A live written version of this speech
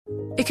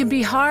It can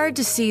be hard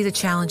to see the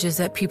challenges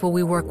that people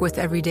we work with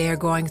every day are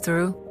going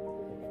through.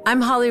 I'm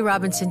Holly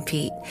Robinson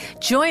Peete.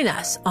 Join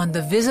us on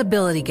The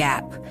Visibility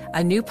Gap,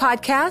 a new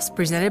podcast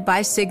presented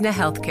by Cigna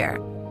Healthcare.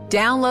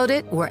 Download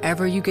it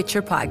wherever you get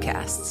your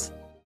podcasts.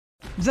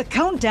 The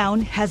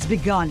countdown has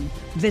begun.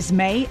 This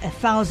May,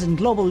 1,000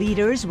 global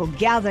leaders will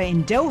gather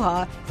in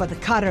Doha for the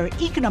Qatar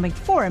Economic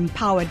Forum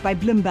powered by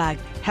Bloomberg,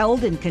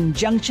 held in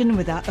conjunction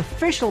with our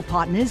official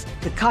partners,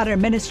 the Qatar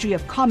Ministry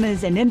of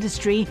Commerce and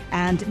Industry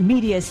and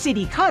Media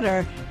City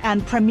Qatar,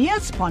 and premier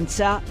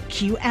sponsor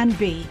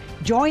QNB.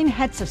 Join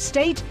heads of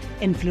state,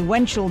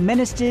 influential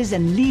ministers,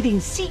 and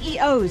leading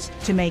CEOs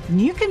to make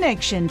new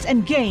connections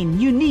and gain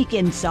unique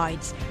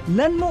insights.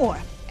 Learn more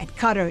at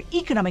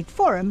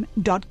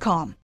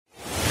QatarEconomicForum.com.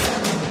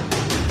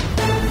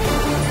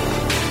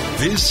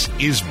 This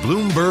is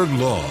Bloomberg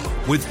Law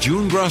with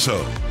June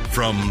Grasso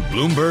from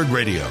Bloomberg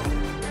Radio.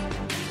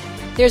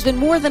 There's been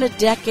more than a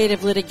decade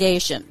of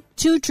litigation,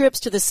 2 trips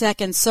to the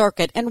Second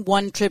Circuit and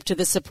 1 trip to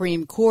the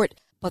Supreme Court.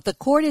 But the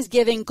court is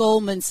giving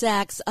Goldman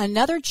Sachs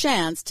another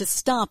chance to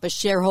stop a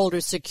shareholder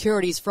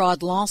securities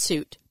fraud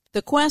lawsuit.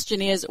 The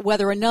question is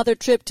whether another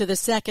trip to the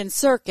Second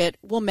Circuit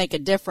will make a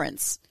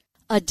difference.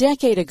 A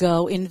decade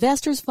ago,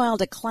 investors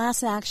filed a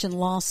class action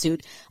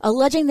lawsuit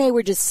alleging they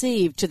were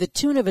deceived to the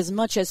tune of as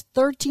much as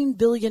 $13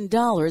 billion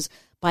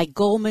by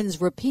Goldman's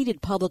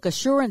repeated public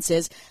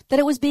assurances that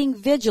it was being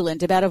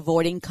vigilant about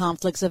avoiding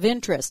conflicts of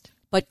interest.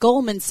 But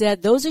Goldman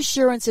said those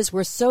assurances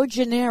were so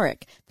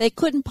generic they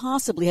couldn't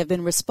possibly have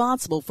been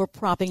responsible for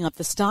propping up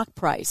the stock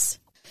price.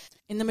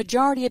 In the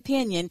majority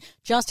opinion,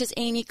 Justice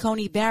Amy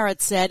Coney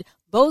Barrett said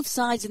both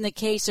sides in the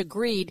case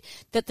agreed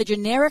that the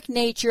generic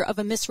nature of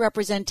a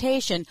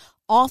misrepresentation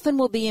often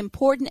will be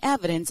important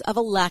evidence of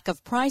a lack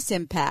of price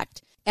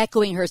impact,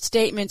 echoing her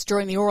statements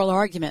during the oral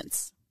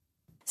arguments.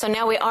 So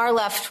now we are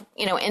left,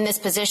 in this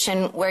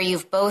position where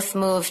you've both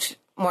moved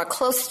more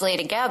closely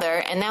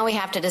together, and now we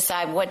have to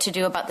decide what to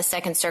do about the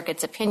Second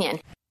Circuit's opinion.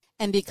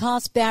 And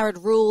because Barrett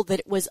ruled that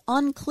it was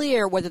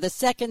unclear whether the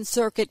Second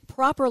Circuit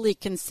properly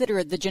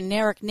considered the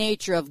generic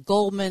nature of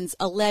Goldman's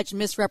alleged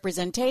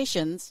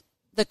misrepresentations,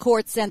 the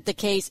court sent the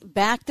case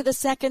back to the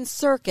Second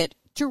Circuit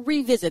to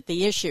revisit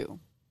the issue.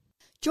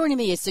 Joining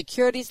me is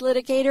securities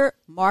litigator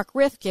Mark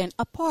Rifkin,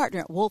 a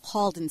partner at Wolf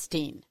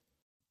Haldenstein.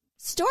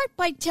 Start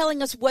by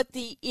telling us what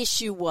the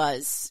issue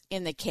was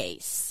in the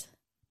case.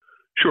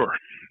 Sure.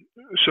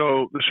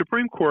 So the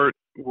Supreme Court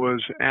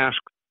was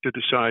asked to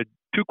decide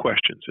 2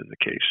 questions in the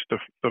case.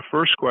 The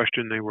first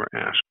question they were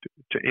asked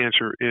to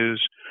answer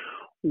is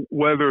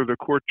whether the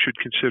court should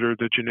consider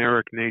the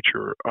generic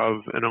nature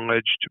of an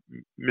alleged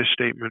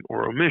misstatement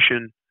or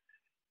omission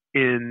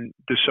in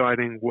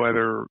deciding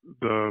whether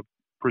the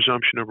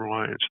presumption of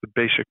reliance, the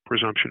basic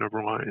presumption of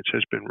reliance,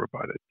 has been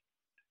rebutted.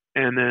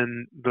 And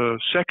then the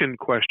second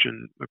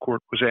question the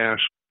court was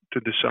asked to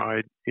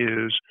decide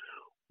is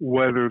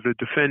whether the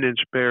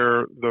defendants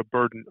bear the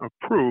burden of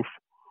proof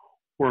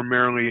or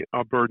merely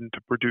a burden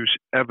to produce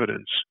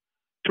evidence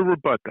to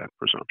rebut that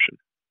presumption.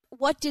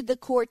 What did the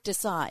court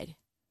decide?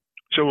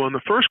 So on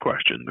the first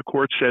question, the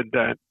court said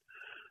that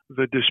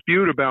the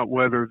dispute about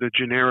whether the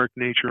generic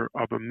nature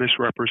of a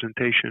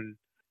misrepresentation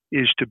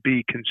is to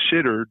be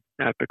considered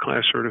at the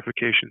class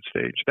certification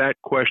stage,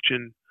 that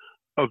question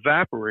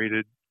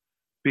evaporated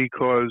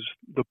because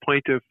the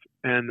plaintiff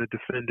and the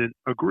defendant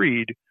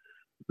agreed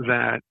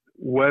that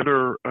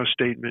whether a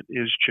statement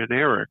is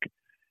generic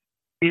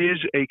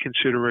is a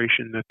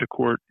consideration that the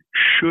court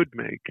should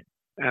make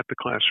at the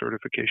class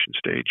certification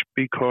stage,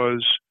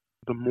 because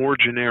the more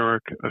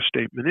generic a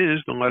statement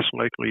is, the less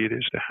likely it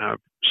is to have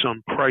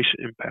some price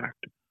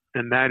impact,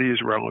 and that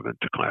is relevant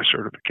to class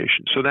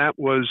certification. So that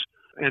was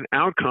an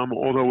outcome,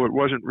 although it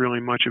wasn't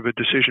really much of a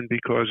decision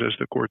because, as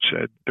the court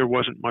said, there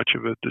wasn't much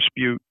of a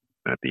dispute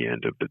at the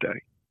end of the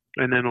day.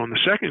 And then on the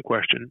second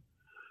question,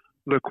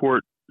 the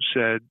court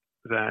said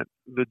that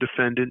the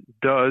defendant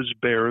does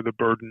bear the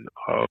burden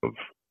of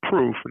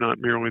proof, not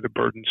merely the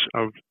burdens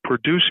of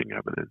producing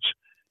evidence,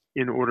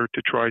 in order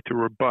to try to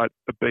rebut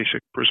the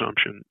basic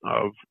presumption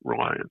of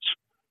reliance.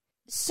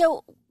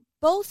 So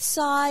both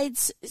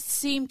sides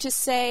seem to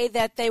say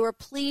that they were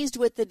pleased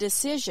with the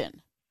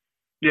decision.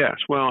 Yes,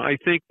 well, I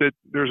think that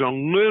there's a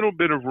little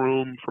bit of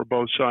room for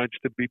both sides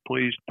to be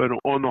pleased, but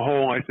on the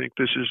whole, I think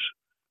this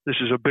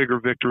is a bigger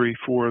victory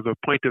for the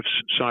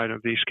plaintiff's side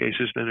of these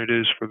cases than it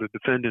is for the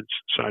defendant's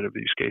side of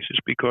these cases,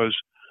 because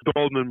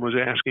Goldman was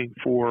asking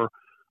for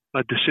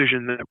a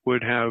decision that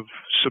would have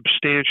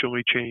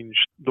substantially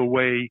changed the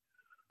way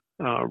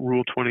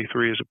Rule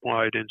 23 is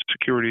applied in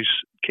securities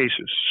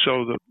cases.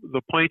 So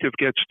the plaintiff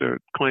gets to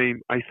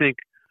claim, I think,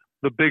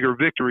 the bigger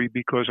victory,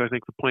 because I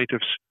think the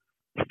plaintiffs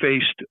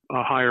faced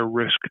a higher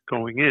risk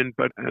going in.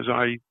 But as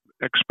I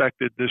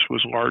expected, this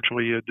was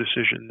largely a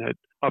decision that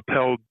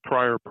upheld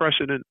prior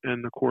precedent,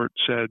 and the court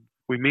said,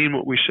 we mean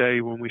what we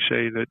say when we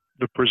say that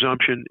the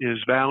presumption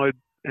is valid,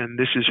 and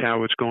this is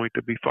how it's going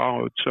to be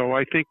followed. So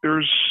I think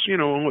there's,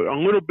 a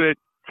little bit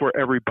for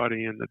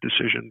everybody in the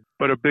decision,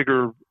 but a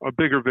bigger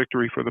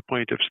victory for the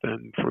plaintiffs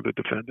than for the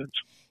defendants.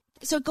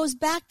 So it goes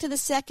back to the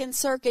Second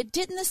Circuit.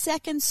 Didn't the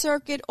Second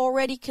Circuit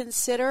already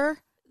consider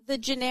the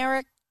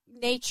generic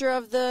nature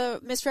of the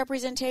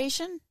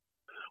misrepresentation?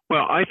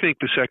 Well, I think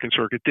the Second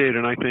Circuit did,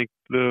 and I think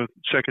the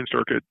Second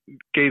Circuit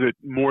gave it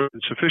more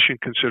than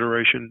sufficient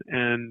consideration,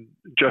 and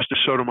Justice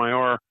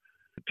Sotomayor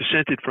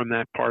dissented from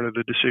that part of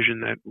the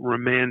decision that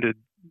remanded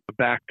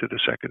back to the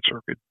Second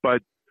Circuit.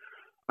 But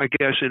I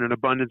guess in an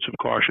abundance of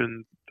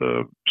caution,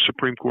 the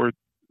Supreme Court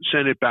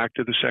sent it back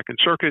to the Second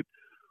Circuit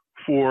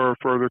for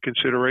further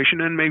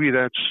consideration, and maybe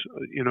that's,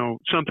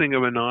 something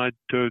of a nod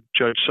to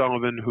Judge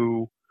Sullivan,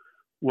 who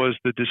was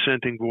the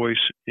dissenting voice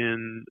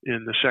in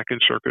the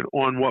Second Circuit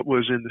on what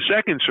was in the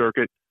Second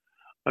Circuit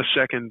a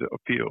second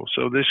appeal.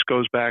 So this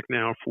goes back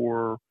now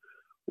for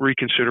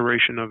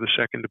reconsideration of the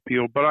second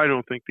appeal, but I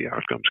don't think the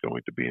outcome's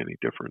going to be any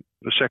different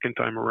the second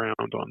time around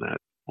on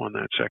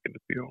that second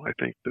appeal. I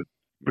think that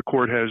the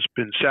court has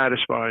been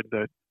satisfied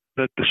that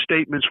the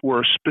statements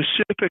were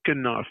specific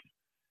enough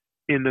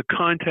in the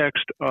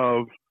context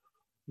of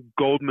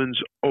Goldman's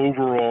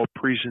overall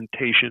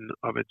presentation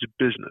of its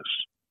business.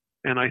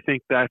 And I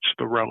think that's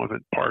the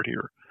relevant part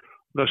here.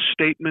 The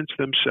statements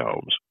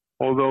themselves,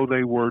 although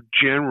they were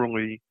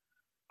generally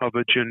of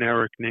a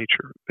generic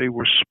nature, they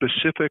were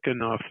specific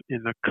enough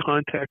in the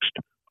context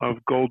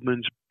of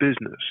Goldman's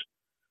business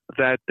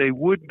that they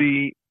would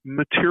be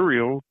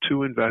material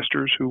to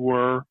investors who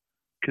were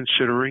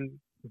considering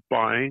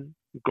buying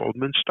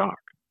Goldman stock.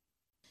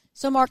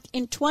 So, Mark,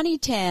 in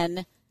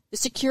 2010, the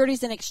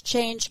Securities and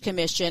Exchange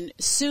Commission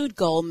sued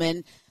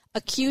Goldman,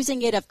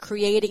 accusing it of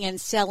creating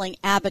and selling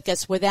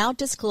Abacus without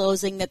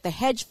disclosing that the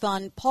hedge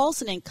fund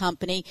Paulson &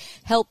 Company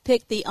helped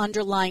pick the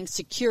underlying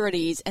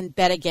securities and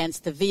bet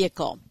against the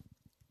vehicle.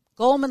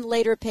 Goldman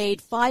later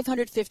paid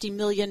 $550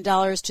 million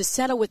to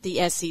settle with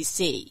the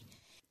SEC.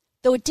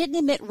 Though it didn't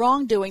admit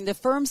wrongdoing, the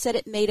firm said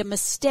it made a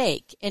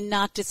mistake in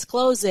not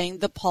disclosing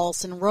the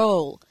Paulson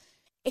role.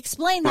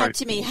 Explain that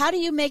to me. How do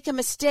you make a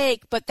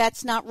mistake, but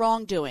that's not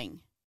wrongdoing?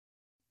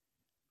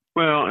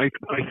 Well, I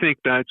think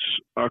that's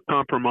a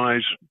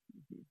compromise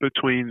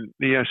between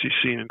the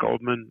SEC and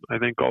Goldman. I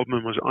think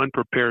Goldman was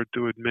unprepared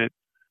to admit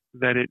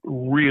that it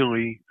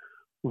really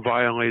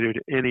violated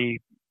any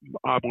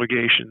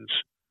obligations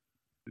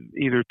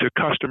either to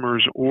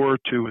customers or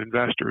to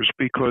investors,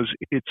 because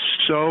it's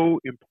so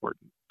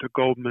important to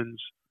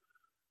Goldman's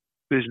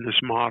business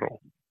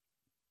model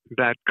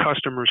that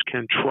customers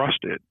can trust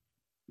it,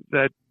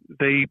 that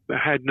they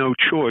had no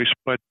choice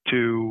but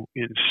to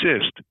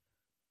insist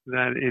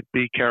that it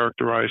be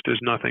characterized as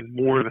nothing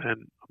more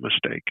than a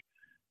mistake.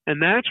 And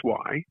that's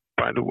why,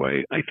 by the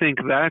way, I think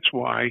that's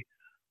why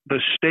the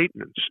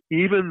statements,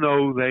 even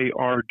though they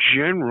are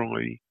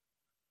generally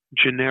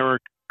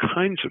generic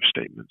kinds of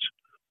statements,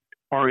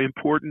 are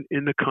important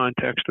in the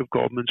context of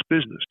Goldman's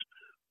business.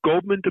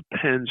 Goldman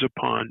depends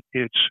upon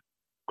its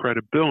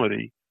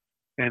credibility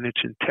and its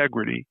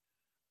integrity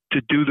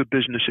to do the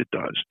business it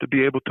does, to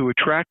be able to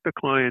attract the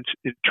clients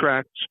it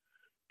attracts,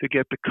 to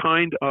get the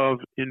kind of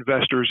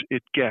investors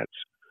it gets.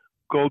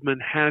 Goldman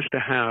has to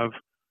have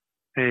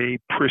a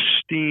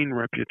pristine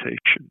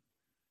reputation.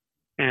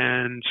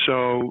 And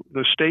so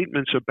the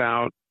statements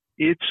about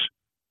its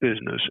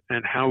business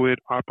and how it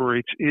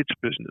operates its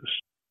business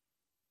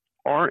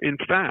are, in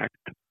fact,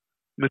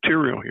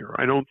 material here.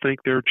 I don't think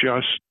they're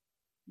just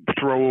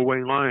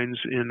throwaway lines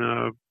in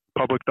a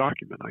public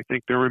document. I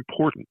think they're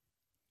important.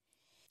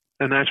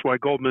 And that's why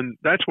Goldman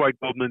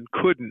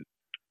couldn't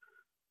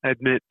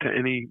admit to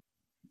any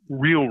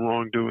real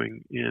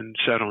wrongdoing in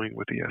settling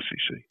with the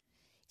SEC.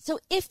 So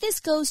if this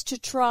goes to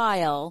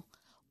trial,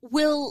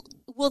 will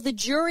the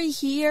jury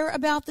hear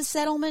about the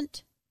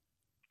settlement?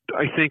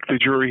 I think the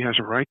jury has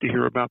a right to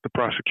hear about the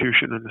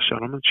prosecution and the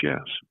settlements,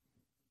 yes.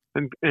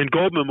 And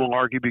Goldman will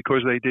argue,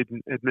 because they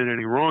didn't admit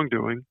any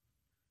wrongdoing,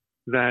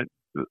 that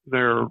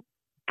their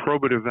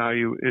probative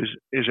value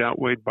is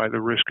outweighed by the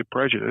risk of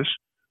prejudice.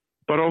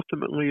 But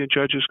ultimately, a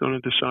judge is going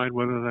to decide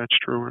whether that's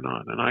true or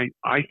not. And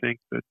I think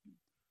that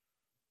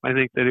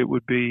it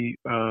would be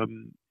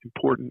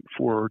important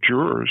for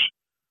jurors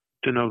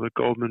to know that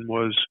Goldman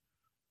was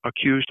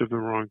accused of the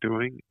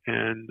wrongdoing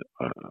and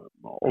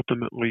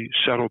ultimately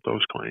settled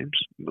those claims.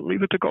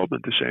 Leave it to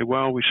Goldman to say,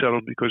 well, we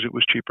settled because it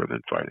was cheaper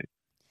than fighting.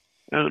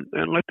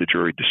 And let the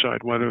jury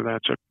decide whether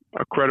that's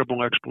a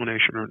credible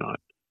explanation or not.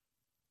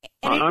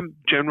 I'm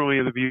generally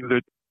of the view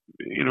that,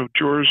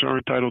 jurors are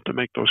entitled to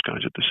make those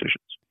kinds of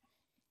decisions.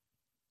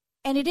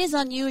 And it is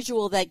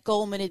unusual that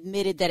Goldman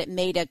admitted that it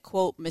made a,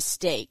 quote,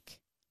 mistake.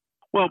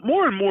 Well,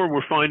 more and more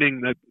we're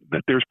finding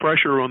that there's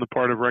pressure on the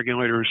part of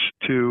regulators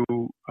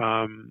to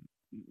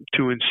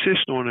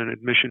insist on an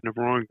admission of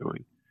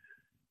wrongdoing.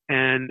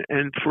 And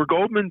for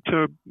Goldman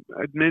to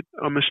admit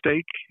a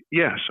mistake,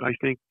 yes, I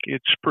think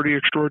it's pretty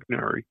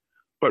extraordinary.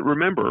 But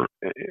remember,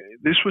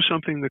 this was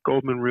something that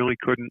Goldman really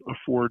couldn't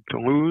afford to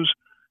lose.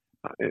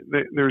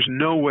 There's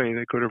no way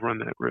they could have run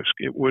that risk.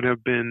 It would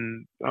have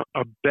been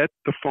a bet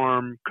the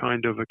farm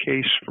kind of a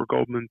case for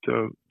Goldman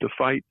to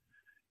fight.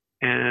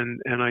 And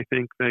I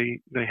think they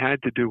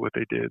had to do what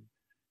they did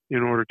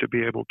in order to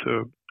be able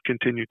to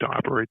continue to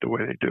operate the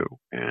way they do.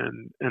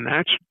 And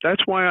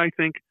that's why I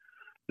think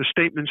the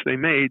statements they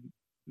made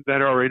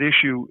that are at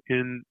issue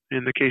in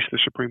the case the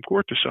Supreme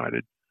Court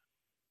decided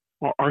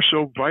are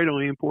so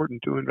vitally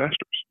important to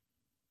investors.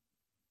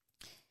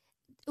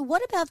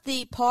 What about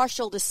the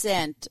partial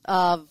dissent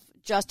of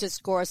Justice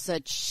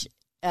Gorsuch,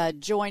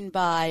 joined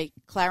by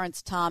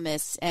Clarence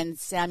Thomas and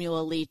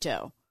Samuel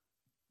Alito?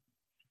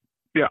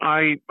 Yeah,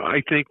 I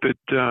think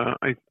that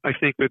I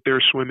think that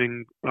they're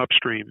swimming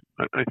upstream.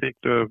 I think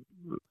the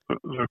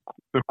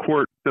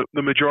court,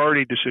 the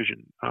majority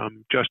decision,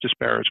 Justice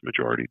Barrett's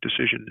majority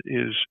decision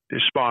is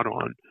spot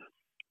on.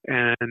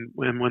 And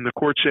when the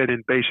court said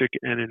in Basic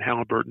and in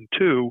Halliburton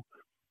too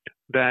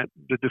that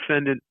the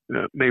defendant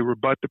may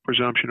rebut the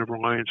presumption of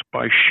reliance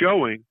by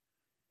showing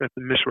that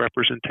the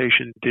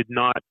misrepresentation did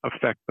not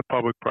affect the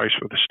public price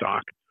for the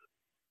stock,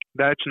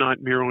 that's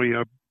not merely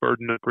a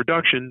burden of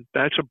production,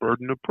 that's a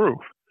burden of proof.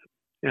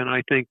 And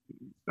I think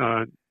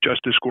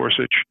Justice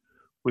Gorsuch,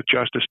 with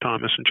Justice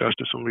Thomas and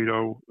Justice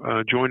Alito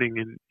joining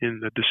in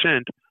the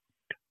dissent,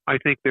 I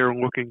think they're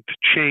looking to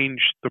change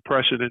the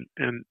precedent,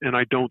 and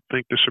I don't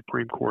think the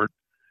Supreme Court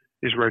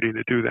is ready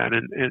to do that.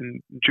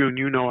 And June,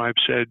 you know, I've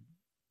said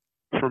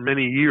for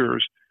many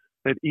years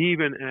that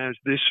even as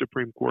this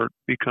Supreme Court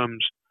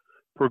becomes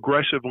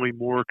progressively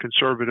more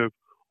conservative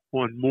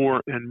on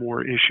more and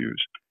more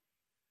issues,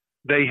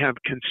 they have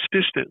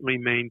consistently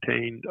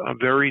maintained a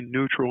very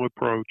neutral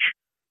approach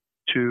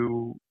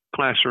to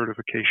class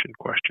certification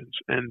questions.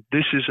 And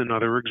this is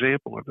another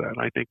example of that.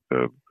 I think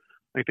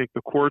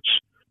the court's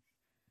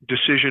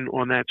decision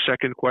on that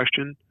second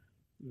question,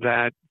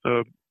 that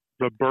the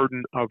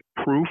burden of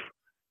proof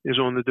is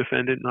on the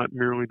defendant, not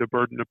merely the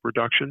burden of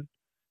production,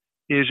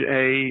 it's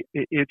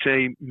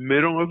a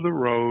middle of the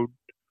road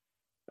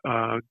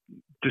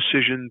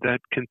decision that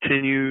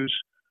continues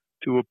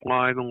to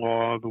apply the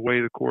law the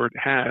way the court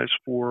has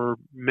for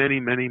many,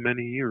 many,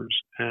 many years.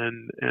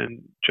 And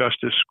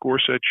Justice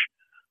Gorsuch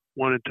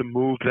wanted to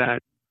move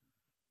that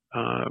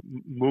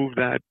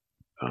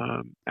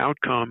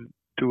outcome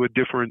to a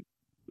different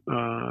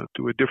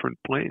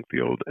playing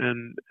field,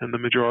 and the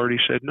majority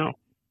said no.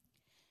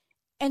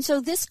 And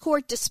so this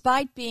court,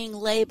 despite being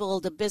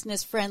labeled a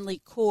business-friendly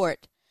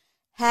court,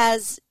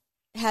 has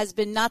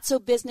been not so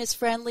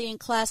business-friendly in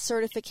class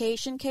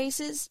certification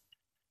cases?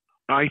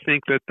 I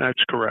think that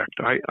that's correct.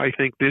 I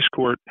think this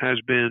court has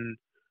been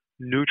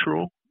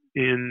neutral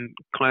in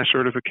class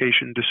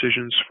certification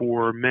decisions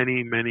for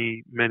many,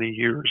 many, many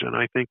years. And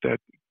I think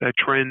that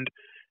trend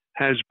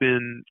has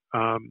been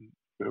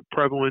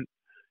prevalent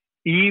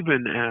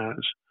even as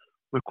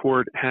the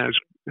court has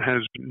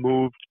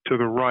moved to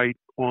the right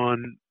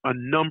on a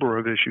number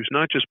of issues,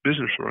 not just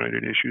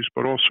business-related issues,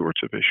 but all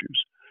sorts of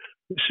issues.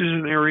 This is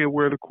an area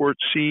where the court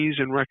sees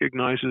and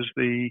recognizes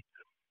the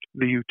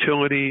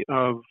utility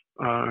of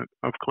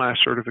class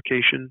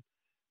certification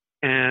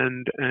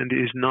and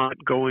is not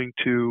going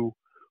to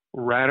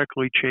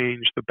radically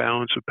change the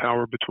balance of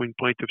power between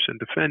plaintiffs and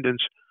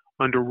defendants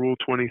under Rule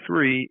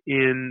 23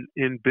 in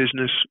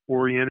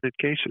business-oriented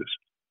cases.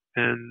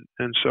 And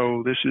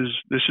so this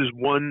is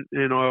one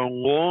in a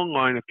long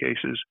line of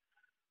cases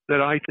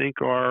that I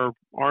think are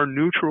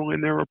neutral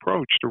in their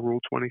approach to Rule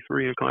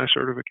 23 and class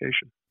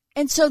certification.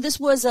 And so this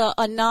was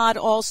a nod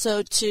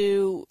also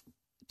to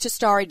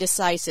stare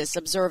decisis,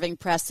 observing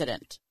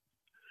precedent.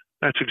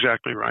 That's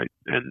exactly right,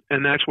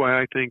 and that's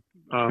why I think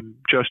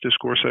Justice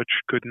Gorsuch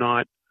could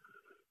not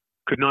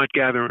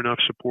gather enough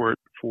support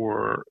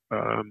for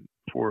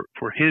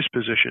his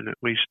position, at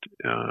least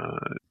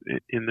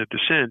in the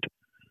dissent,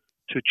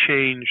 to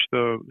change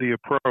the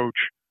approach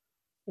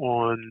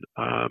on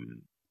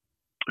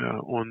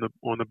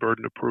the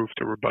burden of proof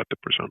to rebut the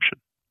presumption.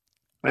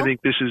 I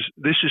think this is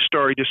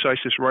stare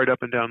decisis right up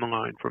and down the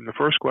line, from the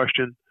first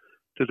question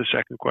to the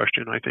second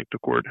question. I think the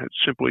court has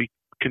simply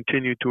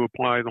continued to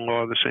apply the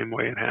law the same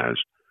way it has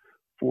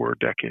for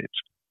decades.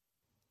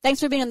 Thanks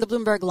for being on the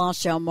Bloomberg Law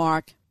Show,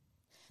 Mark.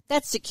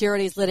 That's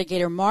securities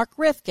litigator Mark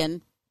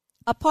Rifkin,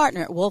 a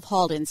partner at Wolf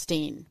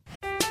Haldenstein.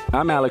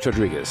 I'm Alex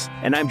Rodriguez.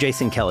 And I'm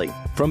Jason Kelly.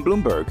 From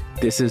Bloomberg,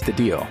 this is The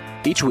Deal.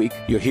 Each week,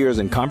 you'll hear us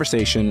in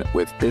conversation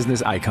with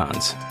business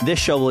icons. This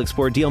show will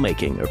explore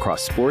deal-making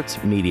across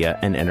sports, media,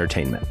 and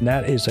entertainment.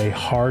 That is a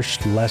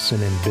harsh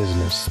lesson in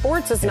business.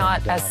 Sports is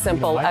not as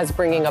simple as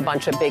bringing a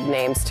bunch of big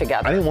names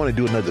together. I didn't want to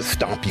do another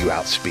stomp you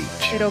out speech.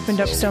 It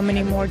opened up so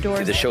many more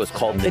doors. The show is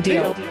called The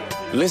Deal.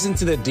 Listen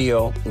to The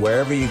Deal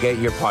wherever you get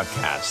your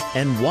podcast.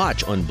 And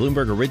watch on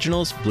Bloomberg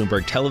Originals,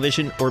 Bloomberg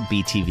Television, or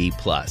BTV+.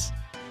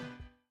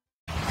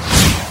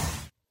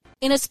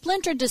 In a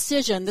splintered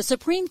decision, the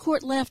Supreme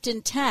Court left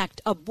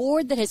intact a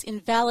board that has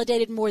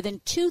invalidated more than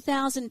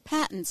 2,000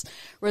 patents,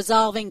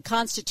 resolving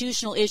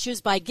constitutional issues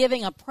by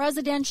giving a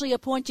presidentially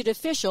appointed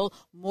official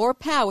more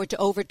power to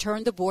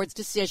overturn the board's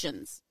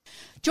decisions.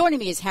 Joining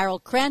me is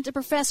Harold Krent, a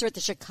professor at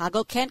the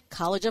Chicago-Kent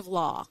College of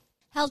Law.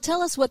 Hal,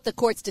 tell us what the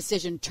court's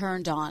decision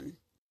turned on.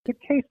 The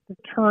case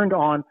turned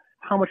on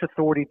how much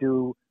authority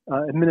do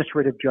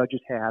administrative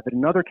judges have.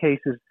 In other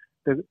cases,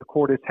 the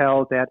court has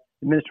held that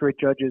administrative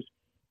judges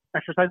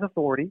exercise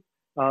authority,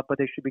 but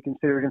they should be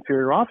considered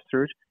inferior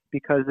officers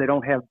because they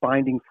don't have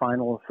binding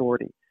final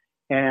authority.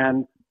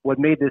 And what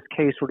made this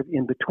case sort of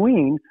in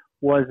between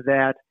was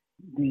that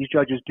these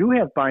judges do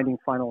have binding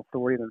final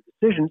authority in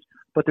their decisions,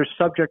 but they're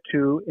subject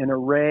to an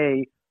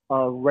array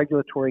of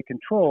regulatory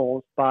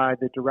controls by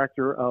the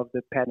director of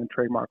the Patent and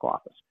Trademark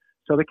Office.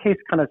 So the case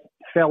kind of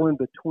fell in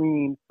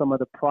between some of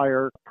the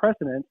prior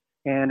precedents,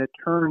 and it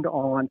turned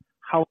on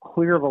how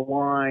clear of a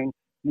line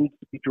needs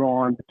to be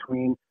drawn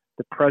between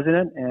the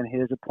president and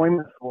his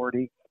appointment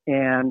authority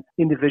and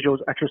individuals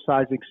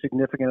exercising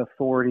significant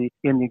authority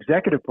in the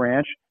executive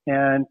branch.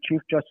 And Chief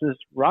Justice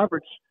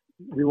Roberts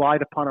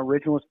relied upon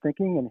originalist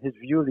thinking and his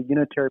view of the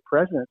unitary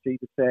presidency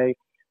to say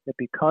that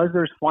because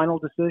there's final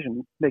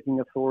decision-making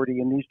authority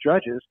in these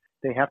judges,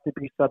 they have to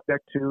be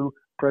subject to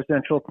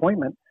presidential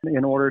appointment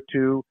in order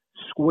to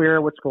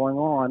square what's going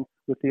on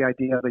with the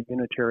idea of a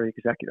unitary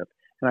executive.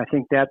 And I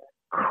think that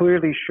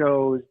clearly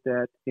shows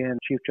that in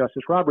Chief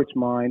Justice Roberts'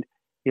 mind,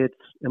 it's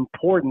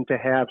important to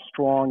have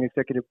strong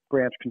executive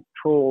branch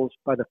controls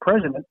by the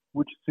president,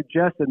 which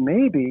suggests that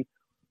maybe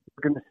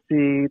we're going to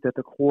see that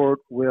the court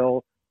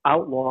will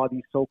outlaw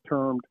these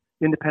so-termed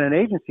independent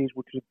agencies,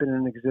 which have been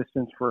in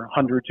existence for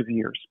hundreds of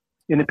years.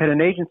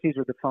 Independent agencies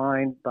are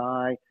defined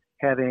by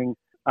having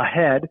a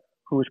head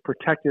who is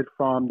protected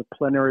from the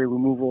plenary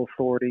removal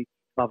authority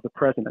of the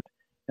president.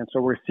 And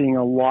so we're seeing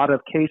a lot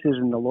of cases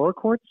in the lower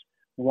courts,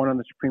 one on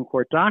the Supreme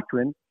Court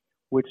doctrine,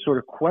 which sort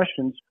of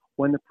questions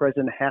when the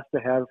president has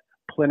to have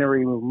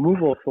plenary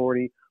removal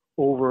authority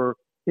over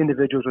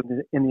individuals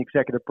in the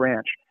executive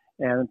branch.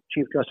 And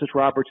Chief Justice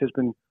Roberts has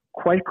been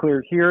quite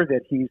clear here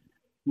that he's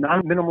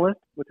not minimalist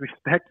with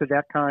respect to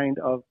that kind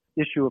of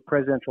issue of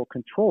presidential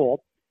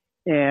control.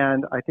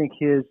 And I think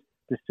his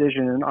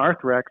decision in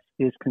Arthrex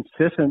is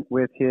consistent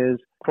with his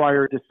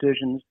prior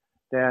decisions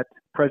that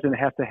the president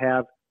has to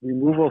have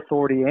removal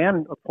authority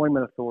and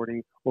appointment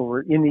authority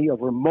over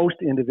most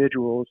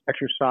individuals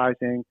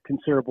exercising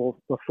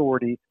considerable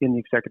authority in the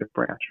executive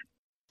branch.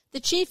 The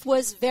chief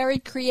was very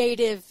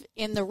creative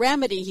in the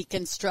remedy he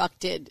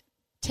constructed.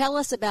 Tell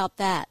us about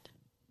that.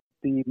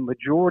 The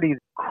majority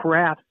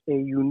crafts a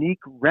unique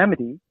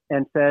remedy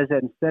and says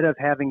that instead of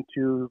having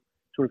to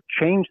sort of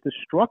change the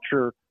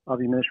structure of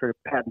the administrative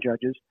patent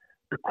judges,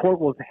 the court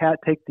will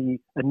take the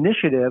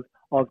initiative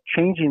of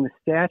changing the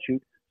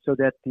statute so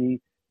that the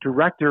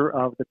director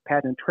of the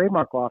Patent and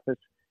Trademark Office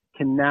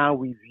can now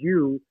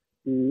review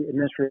the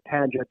administrative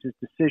patent judges'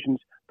 decisions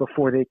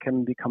before they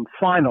can become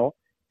final.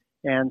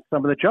 And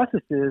some of the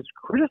justices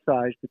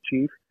criticized the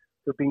chief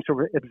for being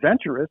sort of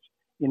adventurous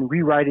in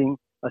rewriting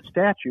a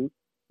statute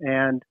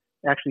and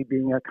actually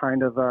being a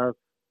kind of a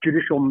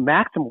judicial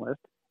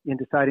maximalist in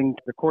deciding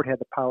the court had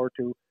the power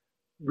to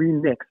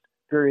remix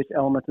various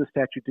elements of the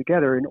statute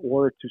together in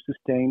order to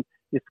sustain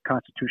its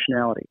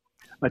constitutionality.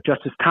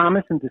 Justice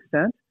Thomas, in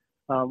dissent,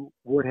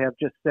 would have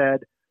just said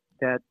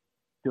that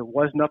there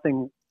was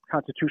nothing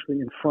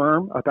constitutionally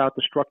infirm about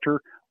the structure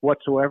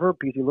whatsoever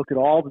because he looked at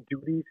all the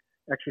duties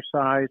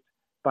exercised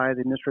by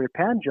the administrative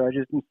patent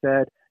judges and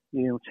said,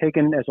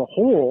 taken as a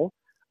whole,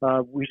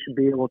 we should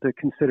be able to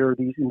consider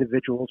these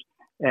individuals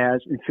as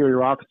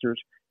inferior officers,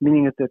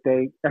 meaning that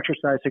they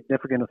exercise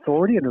significant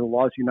authority under the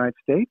laws of the United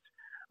States,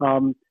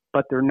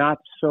 but they're not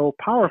so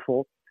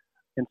powerful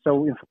and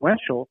so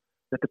influential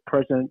that the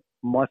president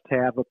must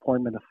have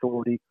appointment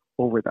authority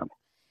over them.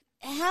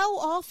 How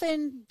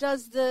often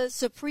does the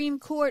Supreme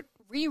Court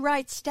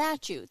rewrite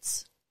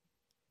statutes?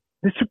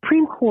 The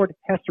Supreme Court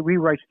has to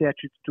rewrite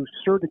statutes to a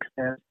certain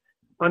extent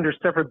under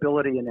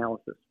severability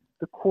analysis.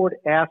 The court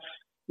asks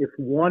if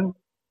one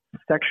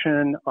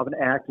section of an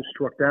act is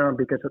struck down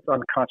because it's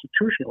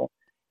unconstitutional,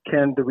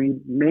 can the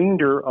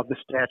remainder of the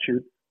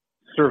statute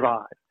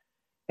survive?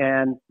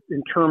 And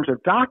in terms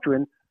of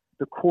doctrine,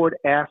 the court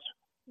asks,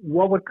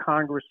 what would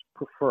Congress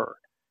prefer?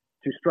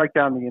 To strike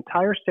down the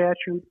entire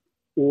statute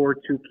or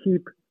to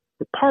keep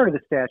the part of the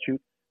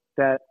statute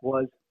that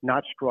was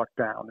not struck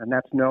down? And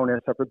that's known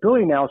as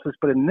severability analysis.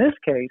 But in this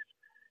case,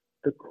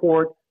 the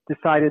court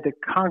decided that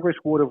Congress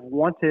would have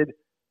wanted,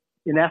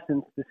 in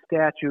essence, the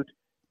statute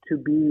to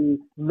be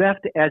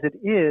left as it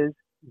is,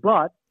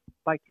 but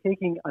by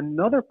taking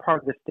another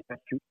part of the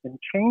statute and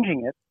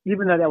changing it,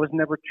 even though that was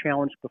never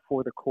challenged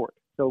before the court.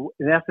 So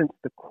in essence,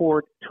 the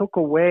court took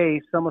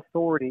away some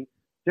authority,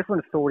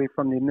 different authority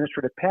from the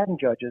administrative patent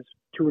judges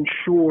to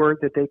ensure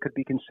that they could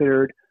be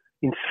considered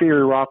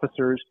inferior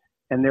officers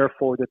and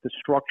therefore that the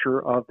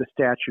structure of the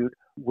statute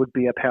would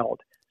be upheld.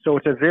 So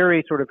it's a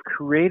very sort of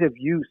creative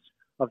use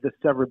of the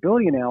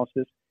severability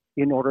analysis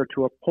in order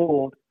to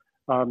uphold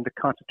the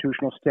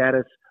constitutional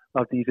status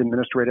of these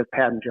administrative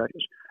patent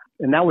judges.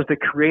 And that was the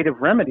creative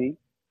remedy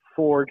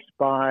forged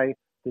by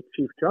the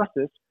Chief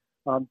Justice,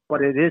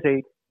 but it is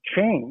a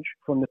change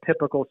from the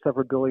typical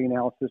severability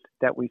analysis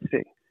that we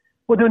see.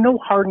 Well, there are no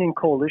hardening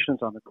coalitions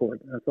on the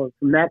court. So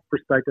from that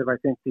perspective, I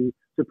think the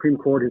Supreme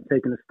Court has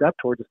taken a step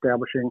towards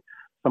establishing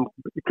some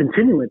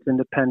continuous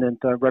independent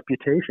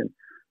reputation.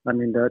 I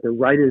mean, the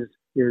right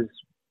is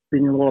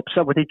being a little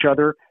upset with each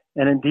other,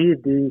 and indeed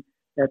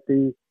at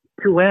the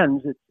two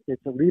ends.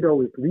 It's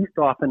Alito is least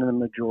often in the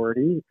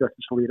majority,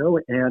 Justice Alito,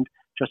 and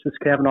Justice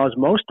Kavanaugh is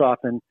most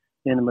often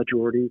in the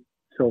majority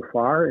so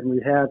far. And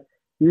we have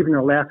even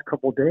the last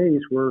couple of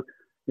days where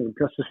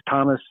Justice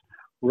Thomas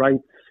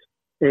writes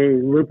a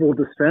liberal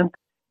dissent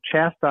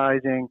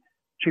chastising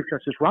Chief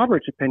Justice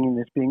Roberts' opinion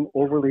as being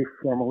overly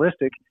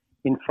formalistic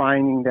in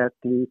finding that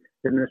the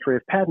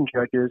administrative patent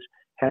judges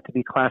had to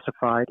be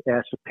classified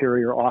as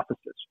superior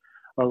offices.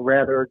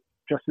 Rather,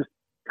 Justice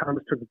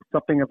Thomas took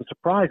something of a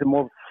surprise, a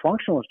more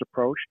functionalist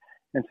approach,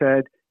 and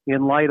said,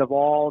 in light of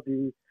all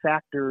the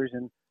factors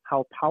and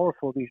how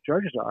powerful these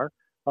judges are,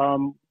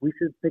 we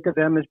should think of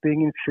them as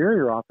being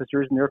inferior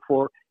officers and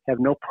therefore have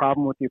no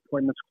problem with the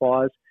appointments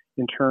clause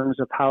in terms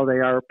of how they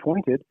are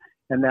appointed,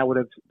 and that would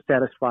have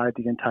satisfied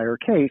the entire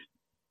case.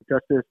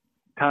 Justice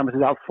Thomas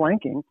is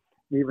outflanking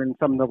even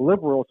some of the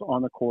liberals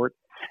on the court.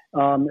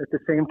 At the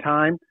same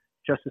time,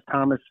 Justice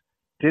Thomas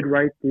did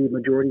write the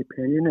majority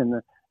opinion in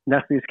the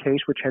Nestle's case,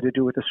 which had to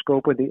do with the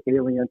scope of the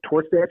Alien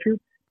Tort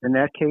Statute. In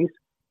that case,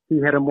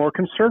 he had a more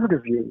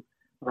conservative view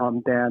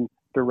than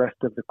the rest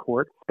of the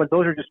court. But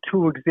those are just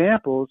two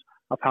examples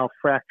of how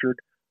fractured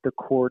the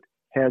court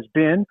has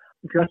been.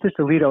 Justice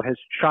Alito has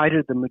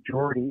chided the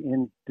majority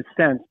in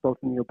dissents, both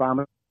in the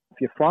Obama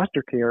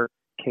foster care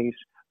case,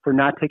 for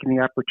not taking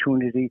the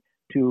opportunity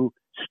to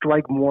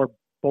strike more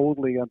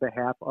boldly on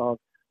behalf of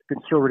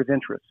conservative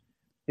interests.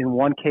 In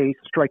one case,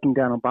 striking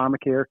down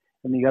Obamacare,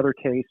 in the other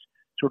case,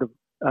 sort of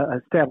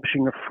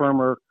establishing a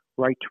firmer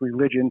right to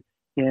religion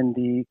in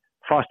the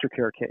foster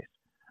care case.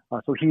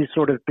 So he's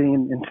sort of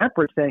being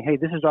intemperate, saying, hey,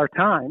 this is our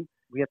time.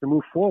 We have to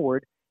move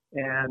forward.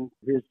 And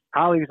his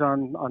colleagues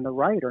on the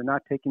right are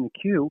not taking the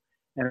cue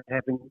and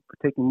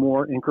taking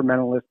more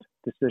incrementalist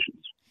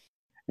decisions.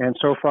 And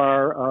so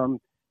far,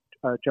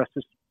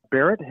 Justice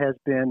Barrett has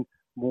been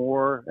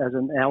more as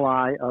an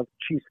ally of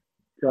Chief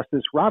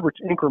Justice Roberts'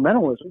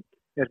 incrementalism,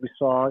 as we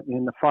saw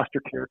in the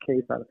foster care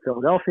case out of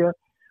Philadelphia,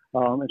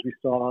 as we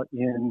saw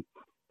in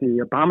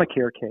the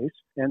Obamacare case.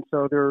 And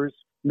so there's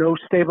no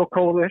stable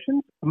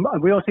coalition.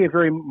 We don't see a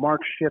very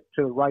marked shift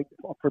to the right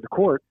for the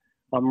court.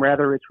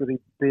 Rather, it's really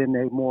been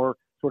a more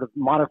sort of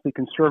modestly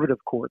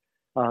conservative court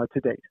to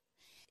date.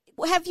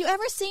 Have you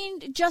ever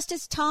seen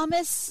Justice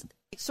Thomas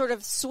sort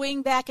of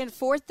swing back and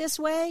forth this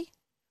way?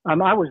 I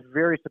was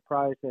very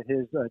surprised at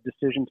his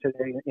decision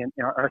today in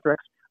Arthrex,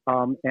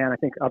 and I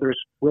think others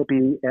will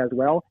be as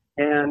well.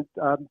 And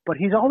but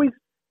he's always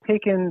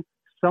taken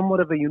somewhat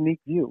of a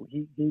unique view.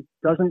 He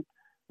doesn't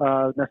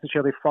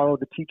necessarily follow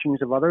the teachings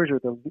of others or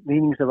the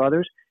leanings of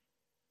others,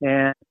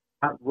 and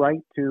not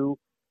right to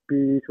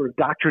be sort of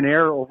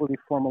doctrinaire, overly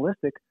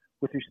formalistic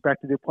with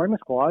respect to the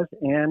appointments clause.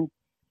 And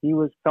he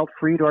felt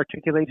free to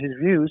articulate his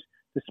views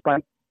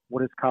despite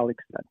what his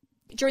colleagues said.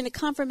 During the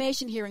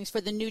confirmation hearings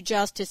for the new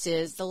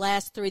justices, the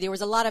last three, there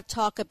was a lot of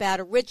talk about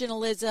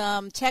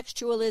originalism,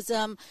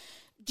 textualism.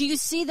 Do you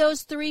see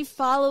those three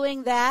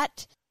following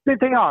that? They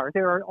are. They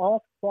are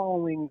all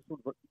following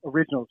sort of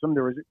originalism.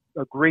 There was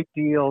a great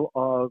deal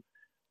of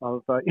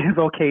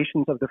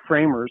invocations of the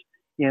framers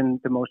in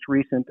the most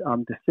recent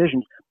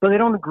decisions, but they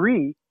don't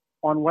agree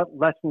on what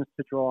lessons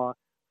to draw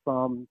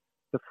from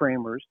the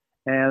framers,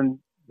 and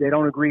they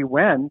don't agree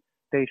when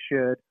they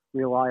should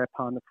rely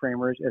upon the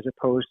framers as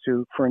opposed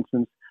to, for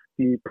instance,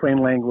 the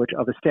plain language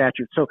of the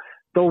statute. So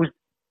those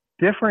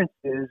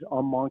differences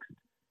amongst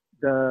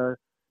the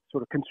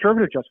sort of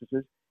conservative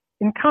justices,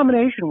 in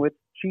combination with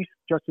Chief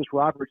Justice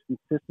Roberts'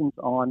 insistence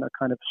on a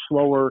kind of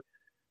slower,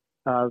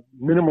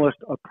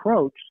 minimalist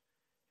approach,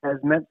 has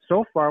meant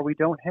so far we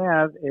don't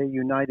have a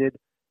united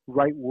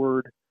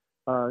rightward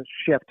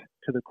shift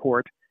to the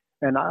court.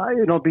 And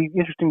it'll be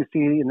interesting to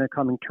see in the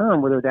coming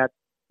term whether that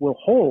will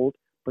hold,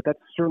 but that's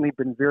certainly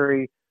been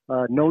very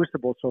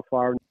noticeable so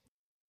far.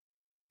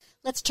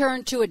 Let's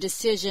turn to a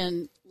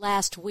decision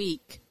last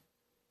week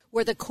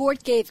where the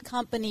court gave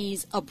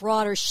companies a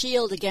broader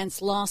shield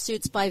against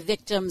lawsuits by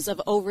victims of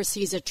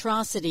overseas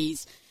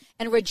atrocities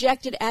and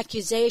rejected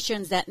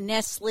accusations that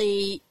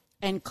Nestle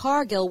and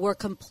Cargill were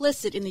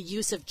complicit in the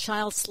use of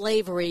child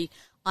slavery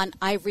on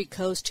Ivory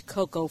Coast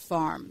cocoa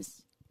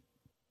farms.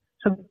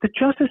 So the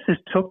justices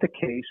took the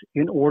case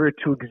in order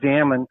to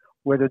examine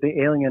whether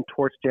the Alien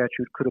Tort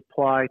Statute could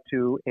apply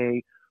to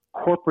a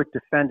corporate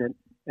defendant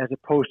as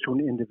opposed to an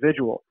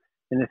individual.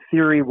 And the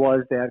theory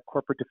was that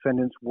corporate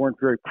defendants weren't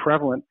very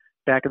prevalent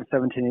back in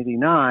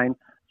 1789,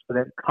 so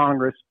that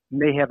Congress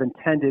may have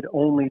intended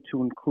only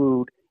to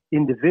include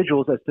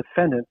individuals as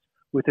defendants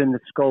within the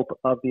scope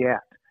of the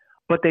act.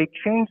 But they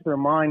changed their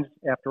minds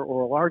after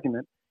oral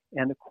argument,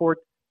 and the court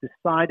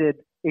decided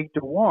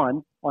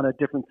 8-1 on a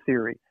different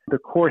theory. The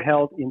court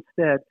held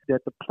instead that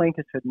the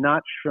plaintiffs had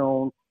not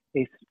shown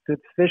a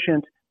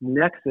sufficient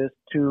nexus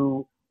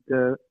to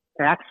the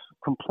acts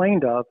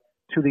complained of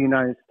to the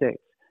United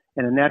States.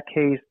 And in that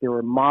case, there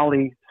were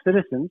Mali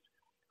citizens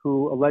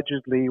who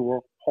allegedly were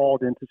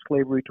hauled into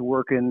slavery to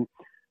work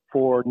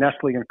for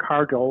Nestle and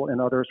Cargill and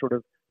other sort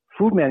of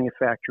food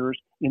manufacturers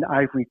in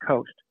Ivory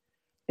Coast.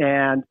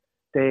 And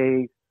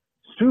they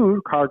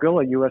sued Cargill,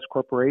 a U.S.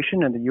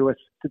 corporation and the U.S.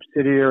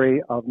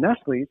 subsidiary of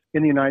Nestle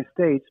in the United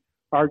States,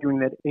 arguing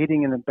that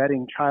aiding and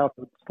abetting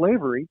childhood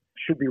slavery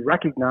should be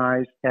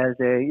recognized as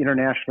an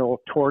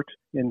international tort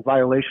in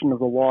violation of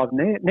the law of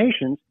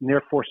nations and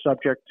therefore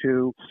subject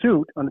to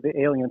suit under the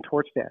Alien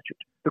Tort Statute.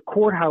 The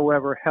court,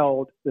 however,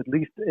 held, at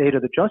least 8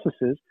 of the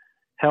justices,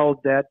 held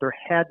that there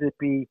had to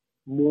be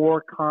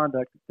more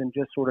conduct than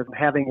just sort of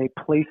having a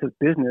place of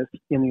business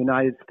in the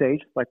United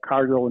States, like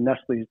Cargill and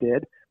Nestle's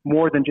did,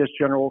 more than just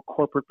general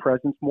corporate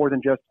presence, more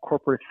than just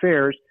corporate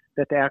affairs,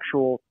 that the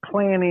actual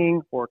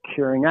planning or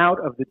carrying out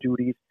of the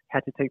duties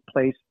had to take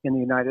place in the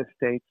United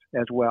States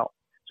as well.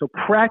 So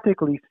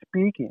practically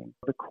speaking,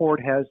 the court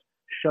has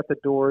shut the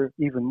door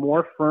even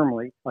more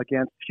firmly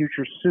against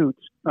future suits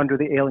under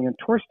the Alien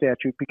Tort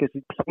Statute because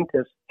the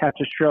plaintiffs have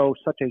to show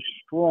such a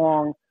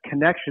strong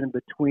connection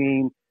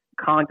between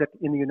conduct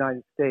in the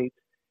United States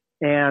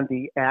and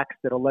the acts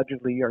that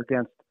allegedly are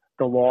against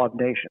the law of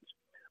nations.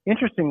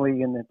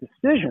 Interestingly, in the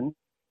decision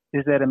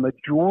is that a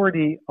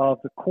majority of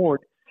the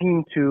court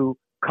seemed to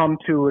come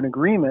to an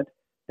agreement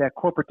that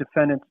corporate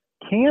defendants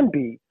can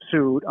be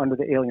sued under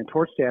the Alien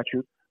Tort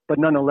Statute, but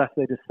nonetheless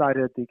they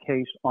decided the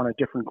case on a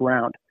different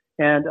ground.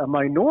 And a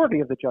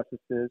minority of the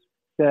justices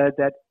said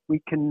that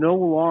we can no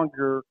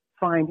longer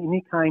find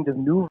any kind of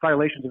new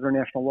violations of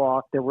international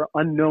law that were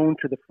unknown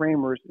to the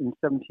framers in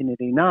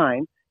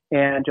 1789.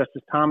 And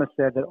Justice Thomas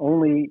said that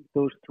only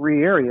those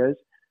 3 areas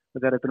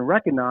that have been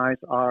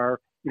recognized are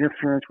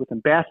interference with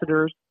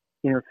ambassadors,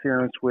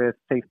 interference with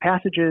safe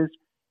passages,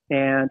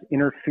 and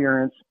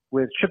interference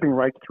with shipping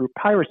rights through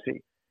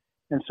piracy.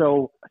 And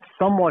so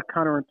somewhat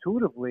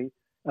counterintuitively,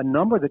 a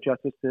number of the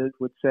justices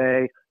would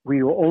say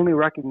we will only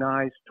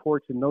recognize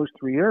torts in those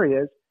 3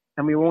 areas,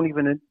 and we won't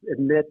even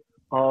admit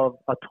of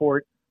a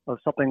tort of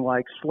something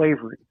like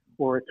slavery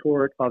or a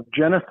tort of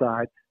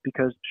genocide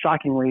because,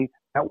 shockingly,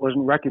 that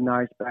wasn't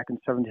recognized back in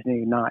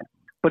 1789.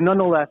 But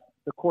nonetheless,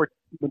 the court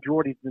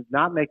majority did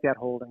not make that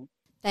holding.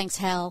 Thanks,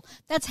 Hal.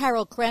 That's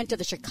Harold Krent of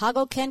the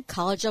Chicago-Kent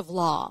College of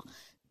Law.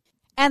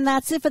 And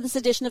that's it for this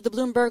edition of the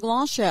Bloomberg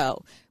Law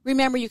Show.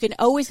 Remember, you can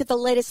always get the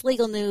latest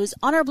legal news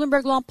on our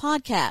Bloomberg Law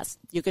podcast.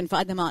 You can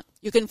find them on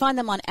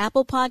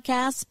Apple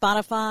Podcasts,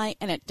 Spotify,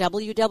 and at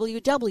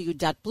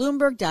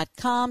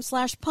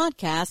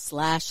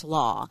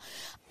www.bloomberg.com/podcast/law.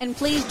 And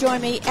please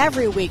join me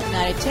every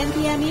weeknight at 10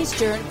 p.m.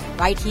 Eastern,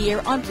 right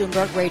here on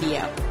Bloomberg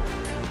Radio.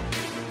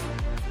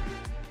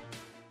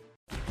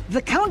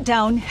 The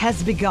countdown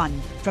has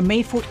begun. From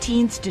May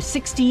 14th to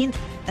 16th,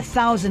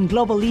 1,000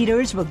 global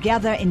leaders will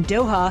gather in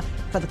Doha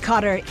for the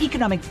Qatar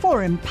Economic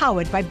Forum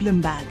powered by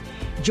Bloomberg.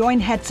 Join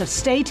heads of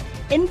state,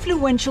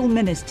 influential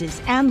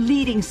ministers, and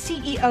leading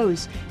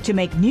CEOs to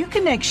make new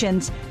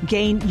connections,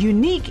 gain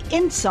unique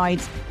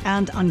insights,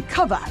 and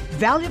uncover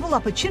valuable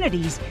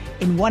opportunities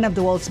in one of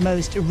the world's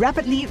most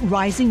rapidly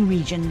rising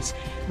regions.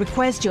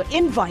 Request your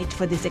invite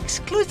for this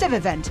exclusive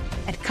event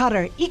at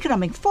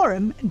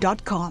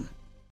QatarEconomicForum.com.